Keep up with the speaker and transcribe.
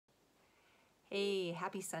Hey,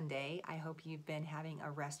 happy Sunday. I hope you've been having a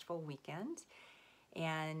restful weekend.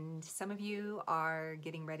 And some of you are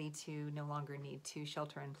getting ready to no longer need to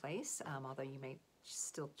shelter in place, although you may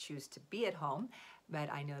still choose to be at home. But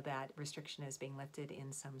I know that restriction is being lifted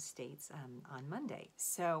in some states on Monday.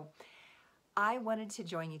 So I wanted to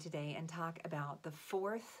join you today and talk about the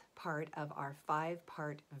fourth part of our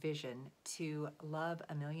 5-part vision to love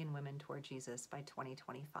 1 million women toward Jesus by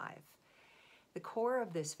 2025. The core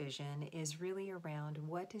of this vision is really around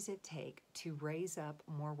what does it take to raise up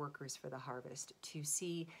more workers for the harvest, to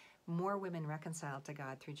see more women reconciled to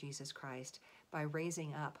God through Jesus Christ by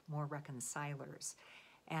raising up more reconcilers.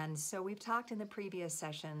 And so we've talked in the previous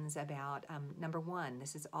sessions about, number one,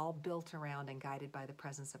 this is all built around and guided by the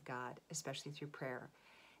presence of God, especially through prayer.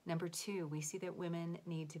 Number two, we see that women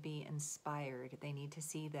need to be inspired. They need to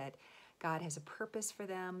see that God has a purpose for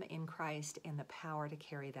them in Christ and the power to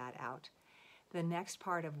carry that out. The next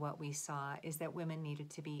part of what we saw is that women needed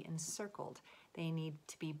to be encircled. They need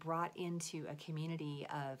to be brought into a community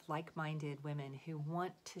of like-minded women who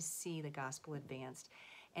want to see the gospel advanced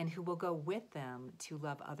and who will go with them to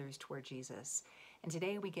love others toward Jesus. And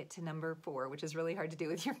today we get to number 4, which is really hard to do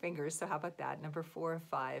with your fingers, so how about that? Number 4 of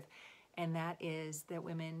 5, and that is that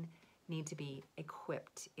women need to be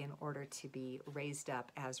equipped in order to be raised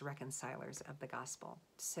up as reconcilers of the gospel.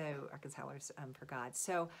 So reconcilers for God.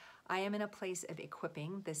 So I am in a place of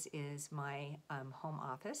equipping. This is my home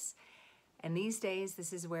office. And these days,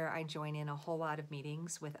 this is where I join in a whole lot of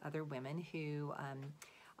meetings with other women who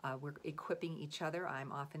we're equipping each other.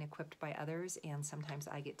 I'm often equipped by others, and sometimes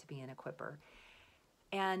I get to be an equipper.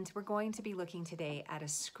 And we're going to be looking today at a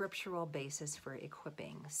scriptural basis for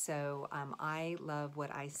equipping. So I love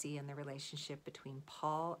what I see in the relationship between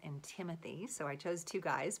Paul and Timothy. So I chose 2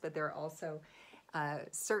 guys, but there are also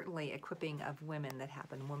certainly equipping of women that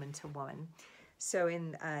happen woman to woman. So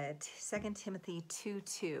in 2 Timothy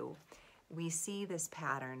 2:2, we see this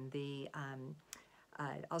pattern.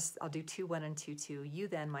 I'll do 2:1 and 2:2. You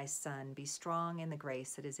then, my son, be strong in the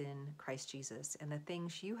grace that is in Christ Jesus, and the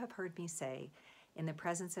things you have heard me say in the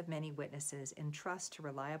presence of many witnesses, entrust to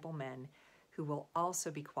reliable men who will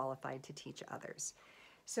also be qualified to teach others.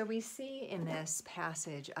 So we see in this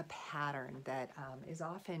passage a pattern that is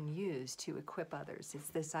often used to equip others. It's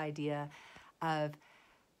this idea of,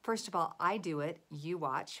 first of all, I do it, you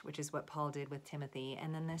watch, which is what Paul did with Timothy.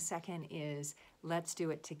 And then the second is, let's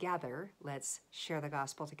do it together. Let's share the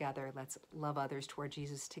gospel together. Let's love others toward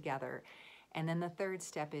Jesus together. And then the third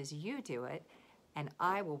step is you do it, and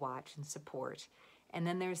I will watch and support. And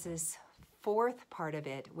then there's this fourth part of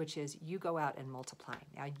it, which is you go out and multiply.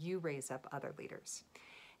 Now you raise up other leaders.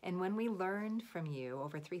 And when we learned from you,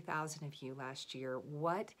 over 3,000 of you last year,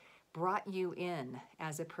 what brought you in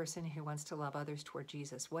as a person who wants to love others toward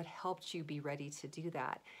Jesus, what helped you be ready to do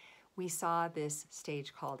that, we saw this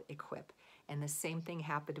stage called equip. And the same thing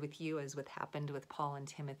happened with you as what happened with Paul and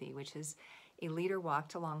Timothy, which is a leader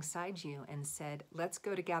walked alongside you and said, let's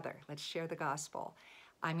go together. Let's share the gospel.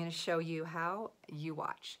 I'm going to show you how, you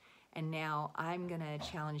watch. And now I'm going to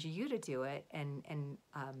challenge you to do it, and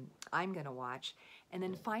I'm going to watch. And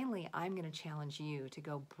then finally, I'm going to challenge you to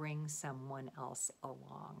go bring someone else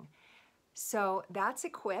along. So that's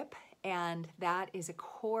equip, and that is a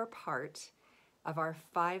core part of our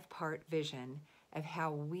 5-part vision of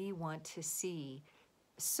how we want to see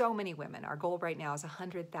so many women. Our goal right now is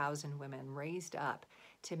 100,000 women raised up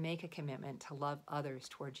to make a commitment to love others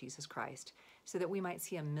toward Jesus Christ, so that we might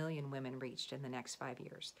see 1 million women reached in the next 5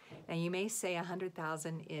 years. Now you may say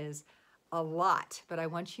 100,000 is a lot, but I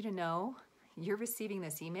want you to know you're receiving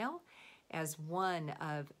this email as one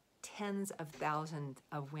of tens of thousands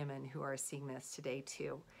of women who are seeing this today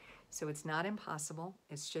too. So it's not impossible.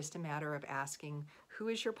 It's just a matter of asking, who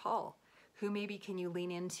is your Paul? Who maybe can you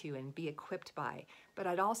lean into and be equipped by? But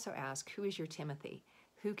I'd also ask, who is your Timothy?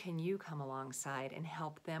 Who can you come alongside and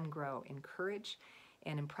help them grow in courage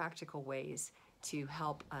and in practical ways to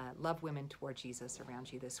help love women toward Jesus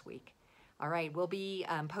around you this week? All right, we'll be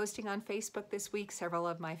posting on Facebook this week. Several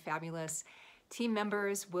of my fabulous team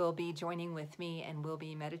members will be joining with me, and we'll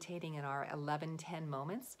be meditating in our 11:10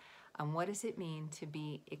 moments on what does it mean to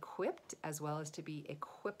be equipped as well as to be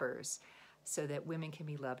equippers, so that women can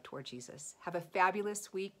be loved toward Jesus. Have a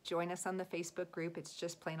fabulous week. Join us on the Facebook group. It's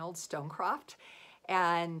just plain old Stonecroft.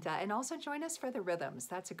 And also join us for the rhythms.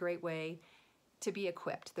 That's a great way to be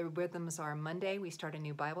equipped. The rhythms are Monday, we start a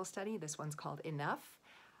new Bible study. This one's called Enough.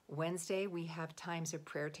 Wednesday, we have times of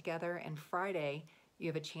prayer together. And Friday, you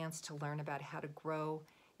have a chance to learn about how to grow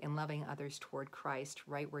in loving others toward Christ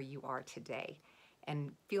right where you are today.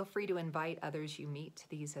 And feel free to invite others you meet to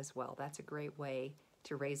these as well. That's a great way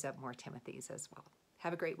to raise up more Timothys as well.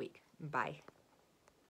 Have a great week. Bye.